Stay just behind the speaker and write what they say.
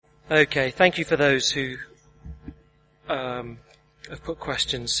Okay, thank you for those who have put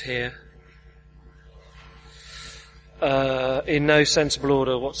questions here. In no sensible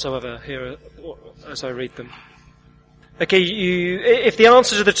order whatsoever here as I read them. Okay, if the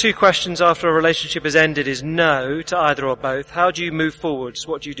answer to the two questions after a relationship has ended is no to either or both, how do you move forwards?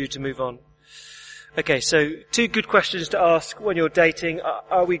 What do you do to move on? Okay, so two good questions to ask when you're dating.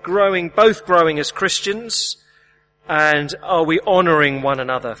 Are we both growing as Christians? And are we honouring one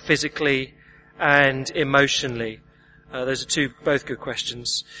another physically and emotionally? Those are both good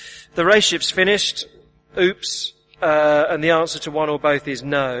questions. The relationship's finished. Oops. And the answer to one or both is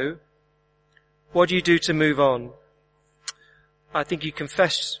no. What do you do to move on? I think you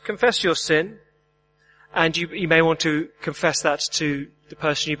confess your sin, and you may want to confess that to the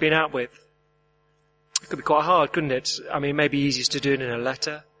person you've been out with. It could be quite hard, couldn't it? I mean, it may be easiest to do it in a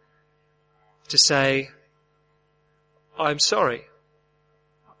letter. To say, I'm sorry.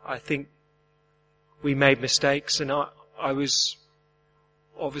 I think we made mistakes, and I was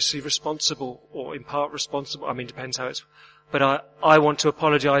obviously responsible, or in part responsible. I mean, depends how it's. But I want to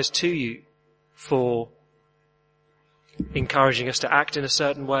apologise to you for encouraging us to act in a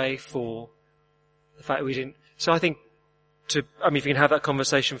certain way, for the fact that we didn't. So I think if you can have that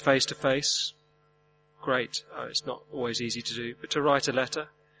conversation face to face, great. It's not always easy to do, but to write a letter,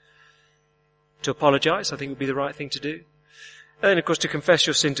 to apologise, I think would be the right thing to do. And then, of course, to confess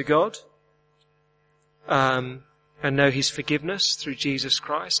your sin to God, and know His forgiveness through Jesus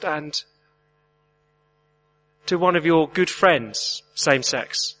Christ, and to one of your good friends, same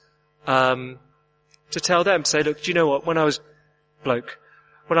sex, to tell them, say, look, do you know what? When I was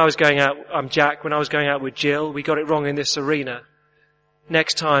going out, I'm Jack, when I was going out with Jill, we got it wrong in this arena.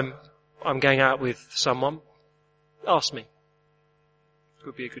 Next time I'm going out with someone, ask me. It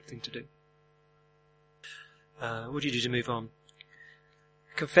would be a good thing to do. What do you do to move on?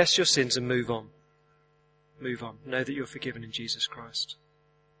 Confess your sins and move on. Move on. Know that you're forgiven in Jesus Christ.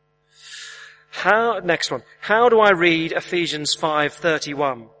 Next one. How do I read Ephesians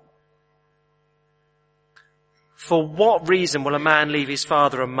 5:31? For what reason will a man leave his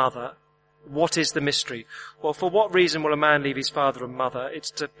father and mother? What is the mystery? Well, for what reason will a man leave his father and mother?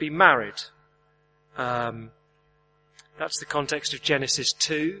 It's to be married. That's the context of Genesis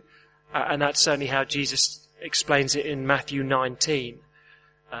 2, and that's certainly how Jesus explains it in Matthew 19,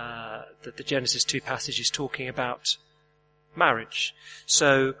 that the Genesis 2 passage is talking about marriage.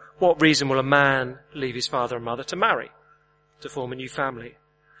 So, what reason will a man leave his father and mother? To marry, to form a new family.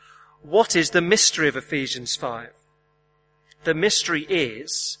 What is the mystery of Ephesians 5? The mystery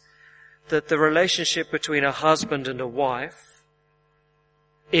is that the relationship between a husband and a wife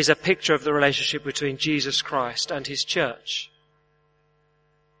is a picture of the relationship between Jesus Christ and His church.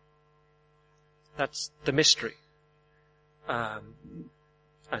 That's the mystery.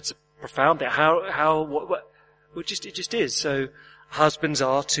 It's a profound thing. It just is. So husbands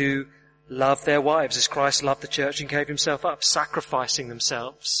are to love their wives as Christ loved the church and gave Himself up, sacrificing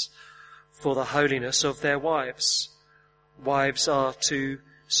themselves for the holiness of their wives. Wives are to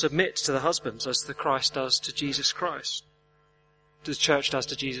submit to the husbands as the Christ does to Jesus Christ. The church does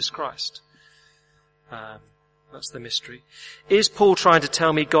to Jesus Christ. That's the mystery. Is Paul trying to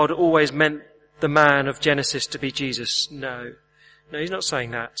tell me God always meant the man of Genesis to be Jesus? No. No, he's not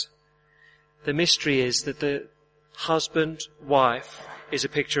saying that. The mystery is that the husband, wife, is a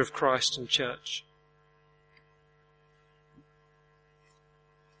picture of Christ and church.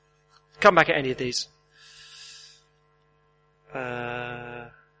 Come back at any of these. So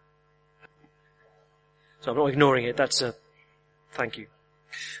I'm not ignoring it. That's a thank you.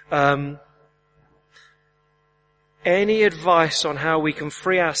 Any advice on how we can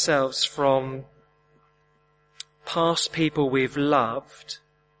free ourselves from past people we've loved,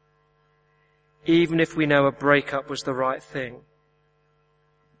 even if we know a breakup was the right thing?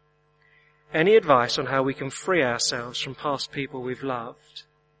 Any advice on how we can free ourselves from past people we've loved,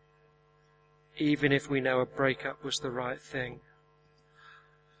 even if we know a breakup was the right thing?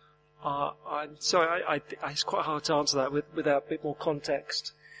 I'm sorry, it's quite hard to answer that without a bit more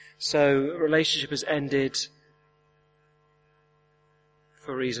context. So, a relationship has ended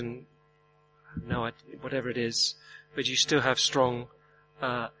for a reason, whatever it is, but you still have strong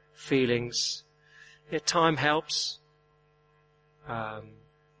feelings. Yeah, time helps.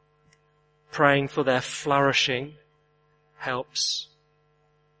 Praying for their flourishing helps.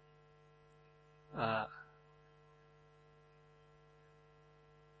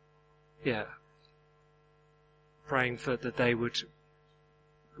 Praying for that they would,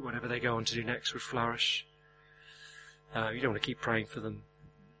 whatever they go on to do next, would flourish. You don't want to keep praying for them,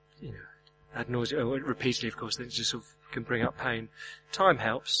 ad nauseam, repeatedly, of course. That just sort of can bring up pain. Time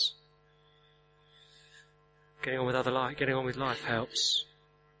helps. Getting on with life helps.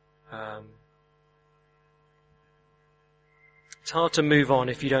 It's hard to move on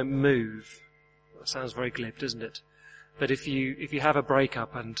if you don't move. That sounds very glib, doesn't it? But if you have a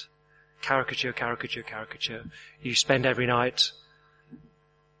breakup and caricature, you spend every night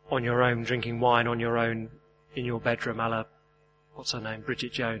on your own drinking wine on your own in your bedroom, a la, what's her name,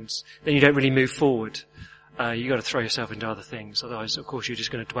 Bridget Jones, then you don't really move forward. You've got to throw yourself into other things. Otherwise, of course, you're just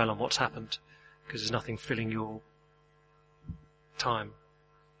going to dwell on what's happened because there's nothing filling your time.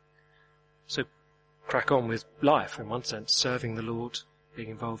 So crack on with life in one sense, serving the Lord, being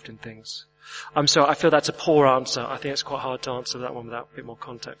involved in things. I'm sorry, I feel that's a poor answer. I think it's quite hard to answer that one without a bit more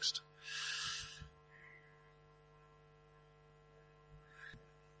context.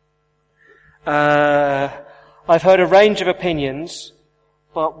 I've heard a range of opinions,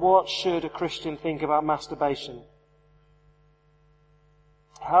 but what should a Christian think about masturbation?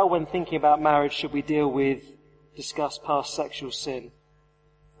 How, when thinking about marriage, should we discuss past sexual sin?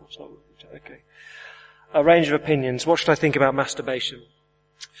 Okay. A range of opinions. What should I think about masturbation?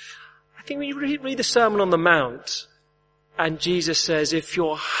 I think when you read the Sermon on the Mount, and Jesus says, if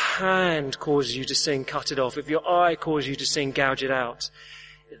your hand causes you to sin, cut it off. If your eye causes you to sin, gouge it out.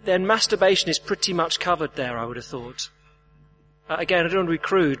 Then masturbation is pretty much covered there, I would have thought. Again, I don't want to be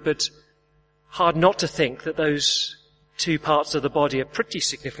crude, but hard not to think that those two parts of the body are pretty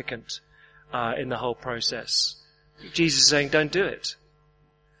significant in the whole process. Jesus is saying, don't do it.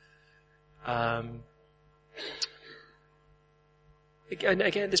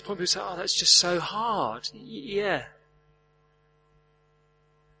 Again, at this point, people say, oh, that's just so hard. Yeah.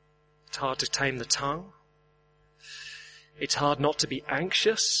 It's hard to tame the tongue. It's hard not to be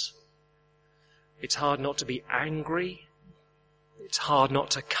anxious. It's hard not to be angry. It's hard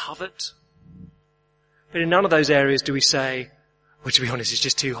not to covet. But in none of those areas do we say, well, to be honest, it's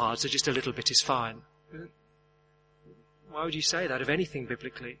just too hard, so just a little bit is fine. Why would you say that of anything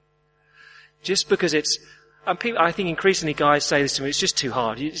biblically? Just because I think increasingly guys say this to me, it's just too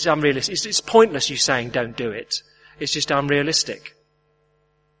hard, it's unrealistic. It's pointless you saying don't do it. It's just unrealistic.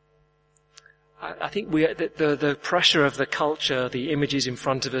 I think the pressure of the culture, the images in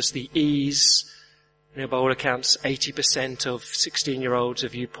front of us, the ease, by all accounts, 80% of 16-year-olds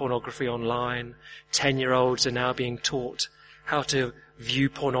have viewed pornography online. 10-year-olds are now being taught how to view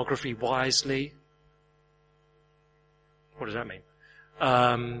pornography wisely. What does that mean?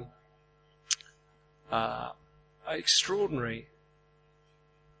 Extraordinary.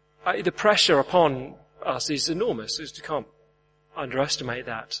 The pressure upon us is enormous. You can't underestimate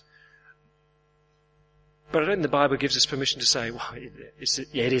that. But I don't think the Bible gives us permission to say, well, it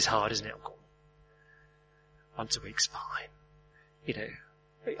is hard, isn't it? Once a week's fine.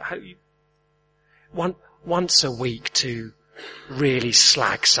 Once a week to really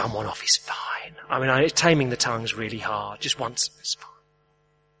slag someone off is fine. I mean, taming the tongue's really hard. Just once is fine.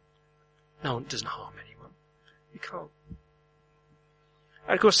 No, it doesn't harm anyone. You can't.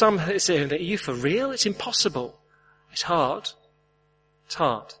 And of course some say, are you for real? It's impossible. It's hard. It's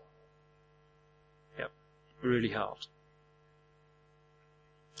hard. Yep. Really hard.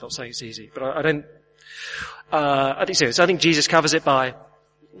 Not saying it's easy, but I don't, I think so. So I think Jesus covers it by,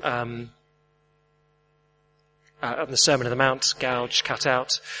 on the Sermon on the Mount, gouge, cut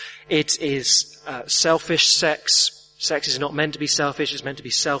out. It is, selfish sex. Sex is not meant to be selfish, it's meant to be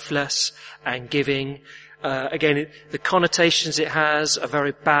selfless and giving. Again, the connotations it has are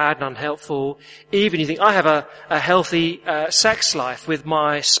very bad and unhelpful. Even you think, I have a healthy sex life with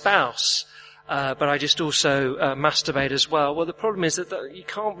my spouse, but I just also masturbate as well. Well, the problem is that you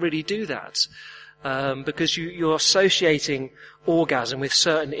can't really do that, because you're associating orgasm with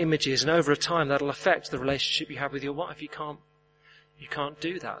certain images, and over a time that'll affect the relationship you have with your wife. You can't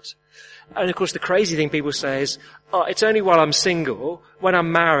do that. And of course the crazy thing people say is, oh, it's only while I'm single. When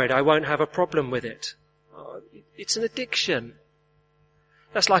I'm married, I won't have a problem with it. It's an addiction.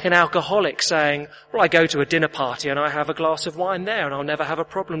 That's like an alcoholic saying, well, I go to a dinner party and I have a glass of wine there and I'll never have a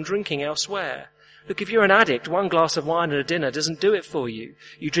problem drinking elsewhere. Look, if you're an addict, one glass of wine at a dinner doesn't do it for you.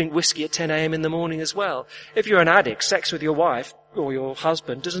 You drink whiskey at 10 a.m. in the morning as well. If you're an addict, sex with your wife or your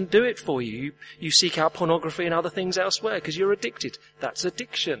husband doesn't do it for you. You seek out pornography and other things elsewhere because you're addicted. That's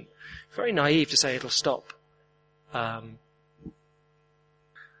addiction. Very naive to say it'll stop.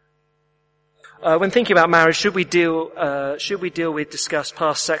 When thinking about marriage, should we discuss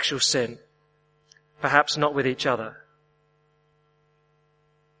past sexual sin? Perhaps not with each other.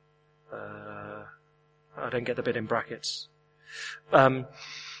 I don't get the bit in brackets.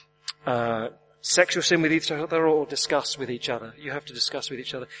 Sexual sin with each other or discuss with each other? You have to discuss with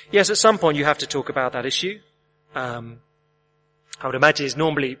each other. Yes, at some point you have to talk about that issue. I would imagine there's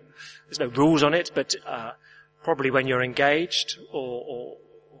no rules on it, but Probably when you're engaged, or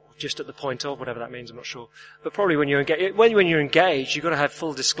just at the point of, whatever that means, I'm not sure. But probably when you're engaged, when you're engaged, you've got to have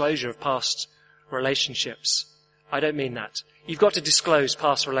full disclosure of past relationships. I don't mean that. You've got to disclose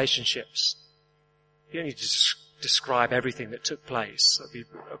past relationships. You don't need to describe everything that took place. That'd be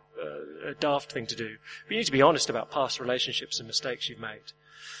a daft thing to do. But you need to be honest about past relationships and mistakes you've made.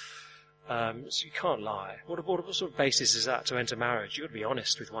 So you can't lie. What sort of basis is that to enter marriage? You've got to be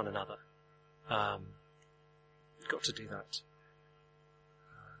honest with one another. You've got to do that.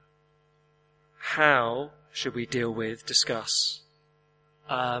 How should we discuss?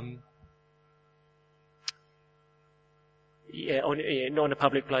 Not in a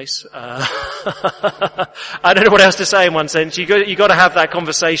public place. I don't know what else to say in one sense. You got to have that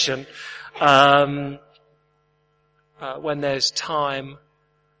conversation when there's time.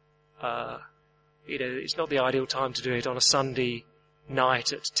 It's not the ideal time to do it on a Sunday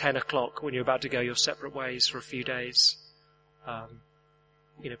night at 10 o'clock when you're about to go your separate ways for a few days.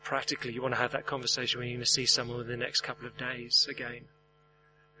 Practically you want to have that conversation when you're going to see someone within the next couple of days again.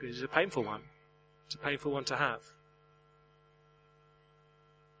 Because it's a painful one. It's a painful one to have.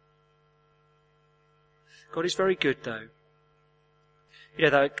 God is very good though.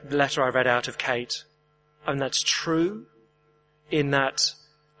 That letter I read out of Kate, and that's true in that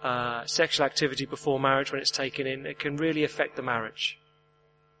sexual activity before marriage, when it's taken in, it can really affect the marriage.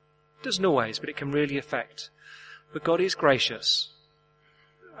 It doesn't always, but it can really affect. But God is gracious,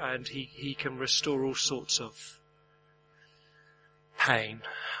 and He can restore all sorts of pain.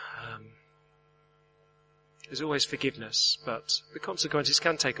 There's always forgiveness, but the consequences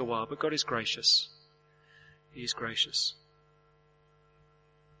can take a while, but God is gracious. He is gracious.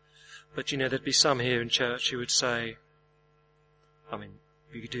 But there'd be some here in church who would say,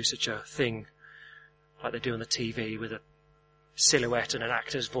 you could do such a thing like they do on the TV with a silhouette and an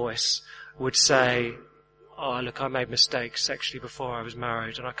actor's voice, would say, oh, look, I made mistakes sexually before I was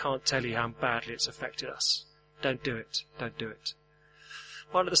married, and I can't tell you how badly it's affected us. Don't do it. Don't do it.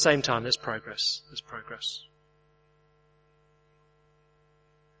 While at the same time, there's progress. There's progress.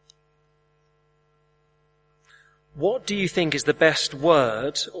 What do you think is the best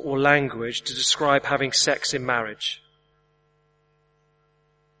word or language to describe having sex in marriage?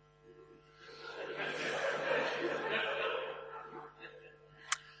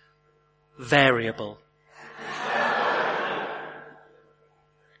 Variable.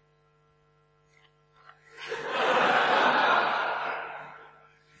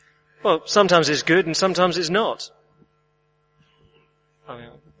 Well, sometimes it's good and sometimes it's not. I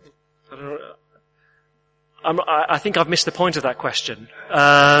don't know. I think I've missed the point of that question.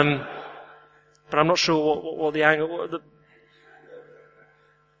 But I'm not sure what the angle.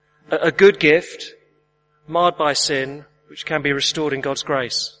 A good gift, marred by sin, which can be restored in God's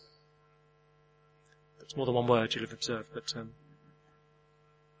grace. That's more than one word, you'll have observed. But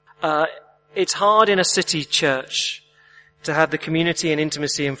it's hard in a city church to have the community and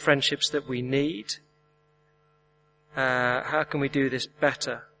intimacy and friendships that we need. How can we do this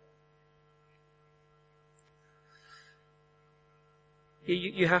better?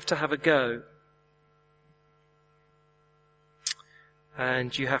 You have to have a go.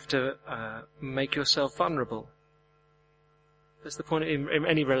 And you have to make yourself vulnerable. That's the point in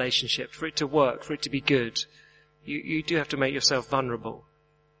any relationship. For it to work, for it to be good, you do have to make yourself vulnerable.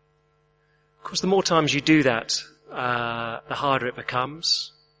 Of course, the more times you do that, the harder it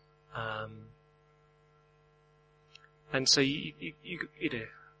becomes. And so you know,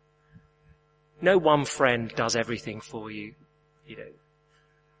 no one friend does everything for you.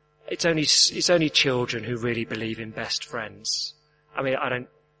 It's only children who really believe in best friends. I don't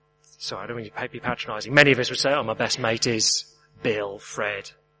mean to be patronising. Many of us would say, oh, my best mate is Bill,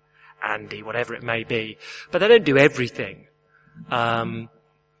 Fred, Andy, whatever it may be. But they don't do everything. They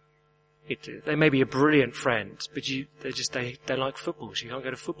may be a brilliant friend, but they like football, so you can't go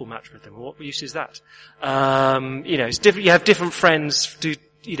to a football match with them. What use is that? It's different. You have different friends.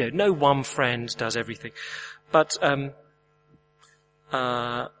 No one friend does everything. But,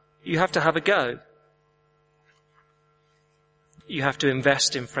 you have to have a go. You have to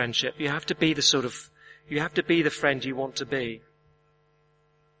invest in friendship. You have to be the friend you want to be.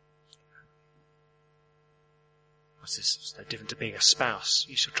 It's no different to being a spouse.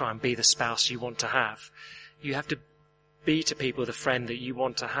 You should try and be the spouse you want to have. You have to be to people the friend that you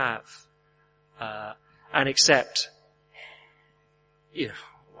want to have. And accept,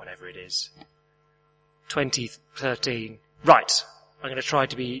 whatever it is. 2013. Right. I'm going to try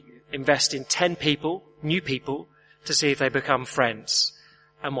to invest in 10 people, new people, to see if they become friends.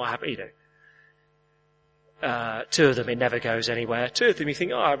 And what happens, 2 of them, it never goes anywhere. 2 of them, you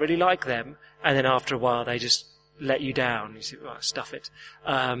think, oh, I really like them. And then after a while, they just let you down. You say, well, stuff it.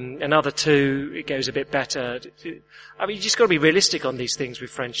 Another 2, it goes a bit better. I mean, you just got to be realistic on these things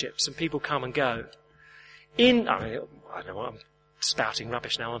with friendships, and people come and go. I don't know what I'm spouting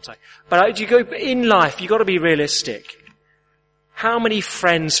rubbish now, aren't I? But in life, you've got to be realistic. How many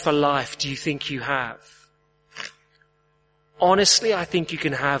friends for life do you think you have? Honestly, I think you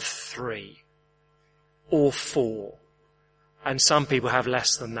can have 3 or 4. And some people have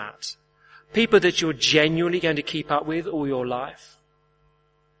less than that. People that you're genuinely going to keep up with all your life.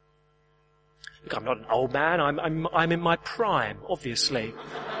 Look, I'm not an old man. I'm in my prime, obviously.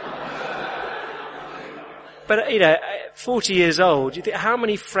 But, 40 years old, you think, how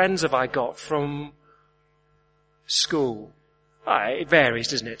many friends have I got from school? It varies,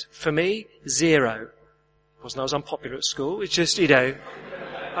 doesn't it? For me, 0. Wasn't I was unpopular at school. It's just, I've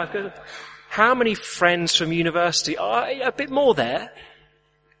got, how many friends from university? A bit more there.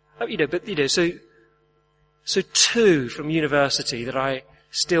 So 2 from university that I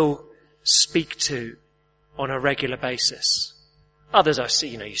still speak to on a regular basis. Others I see,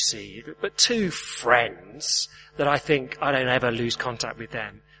 you see, but 2 friends that I think I don't ever lose contact with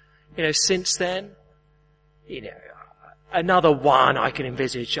them. Since then, another 1 I can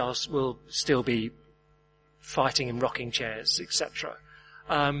envisage will still be fighting in rocking chairs, etc.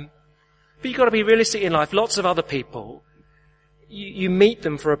 But you've got to be realistic in life. Lots of other people, you meet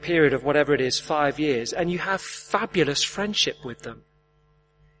them for a period of whatever it is, 5 years, and you have fabulous friendship with them.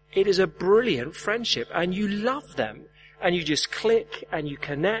 It is a brilliant friendship, and you love them, and you just click, and you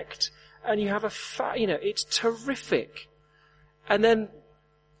connect, and you have it's terrific. And then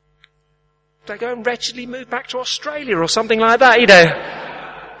they go and wretchedly move back to Australia or something like that,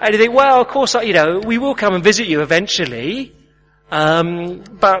 And you think, well, of course, we will come and visit you eventually,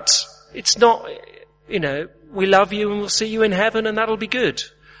 but it's not, we love you and we'll see you in heaven and that'll be good.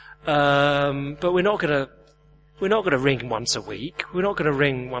 But we're not going to ring once a week. We're not going to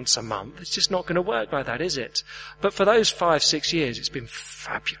ring once a month. It's just not going to work like that, is it? But for those 5-6 years, it's been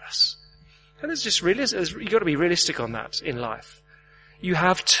fabulous. And it's just you've got to be realistic on that in life. You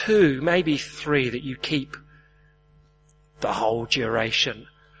have 2, maybe 3 that you keep the whole duration.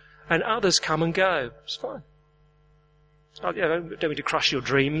 And others come and go. It's fine. I don't mean to crush your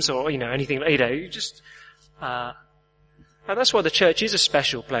dreams or, anything, you just, and that's why the church is a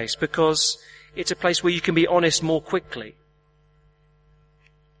special place, because it's a place where you can be honest more quickly.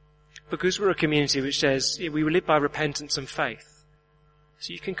 Because we're a community which says we live by repentance and faith.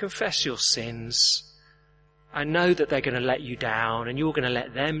 So you can confess your sins and know that they're going to let you down and you're going to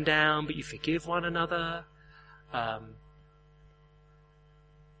let them down, but you forgive one another.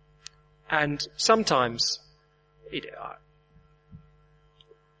 And sometimes,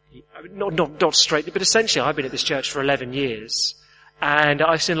 not straightly, but essentially I've been at this church for 11 years and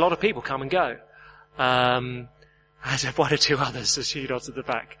I've seen a lot of people come and go. I had 1 or 2 others, as you nods at the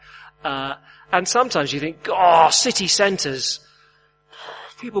back. And sometimes you think, city centres,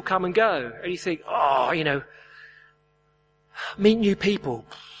 people come and go. And you think, meet new people.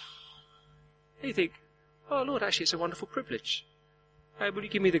 And you think, Lord, actually it's a wonderful privilege. Will you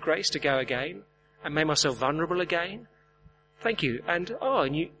give me the grace to go again and make myself vulnerable again? Thank you. And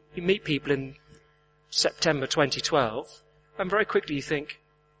you meet people in September 2012, and very quickly you think,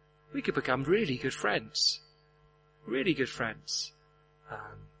 we could become really good friends. Really good friends. I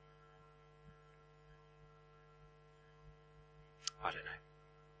don't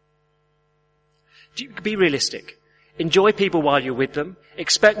know. Be realistic. Enjoy people while you're with them.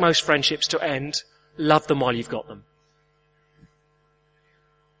 Expect most friendships to end. Love them while you've got them.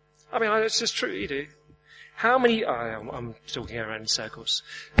 It's just true, you do. How many, I'm talking around in circles.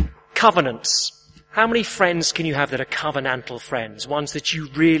 Covenants. How many friends can you have that are covenantal friends? Ones that you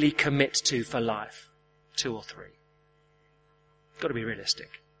really commit to for life? 2 or 3. Got to be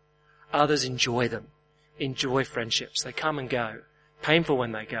realistic. Others enjoy them. Enjoy friendships. They come and go. Painful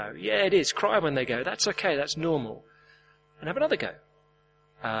when they go. Yeah, it is. Cry when they go. That's okay. That's normal. And have another go.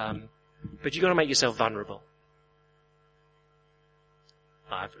 But you've got to make yourself vulnerable.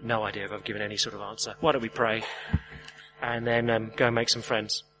 I have no idea if I've given any sort of answer. Why don't we pray and then go and make some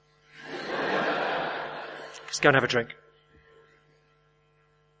friends? Let's go and have a drink.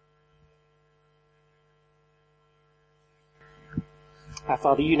 Our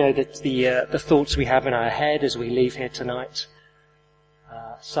Father, you know that the thoughts we have in our head as we leave here tonight.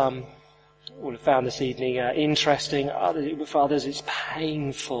 Some will have found this evening interesting. For others it's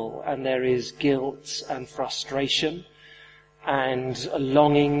painful, and there is guilt and frustration. And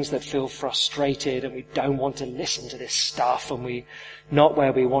longings that feel frustrated, and we don't want to listen to this stuff, and we're not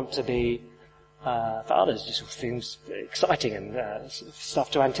where we want to be. For others, just things exciting and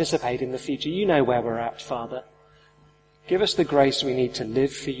stuff to anticipate in the future. You know where we're at, Father. Give us the grace we need to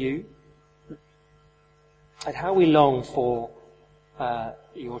live for you, and how we long for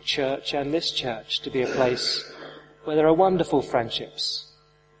your church and this church to be a place where there are wonderful friendships,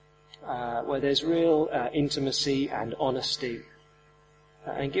 where there's real intimacy and honesty.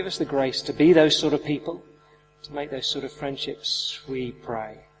 And give us the grace to be those sort of people, to make those sort of friendships, we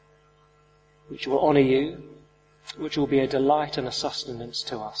pray, which will honour you, which will be a delight and a sustenance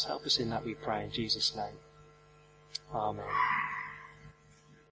to us. Help us in that, we pray, in Jesus' name. Amen.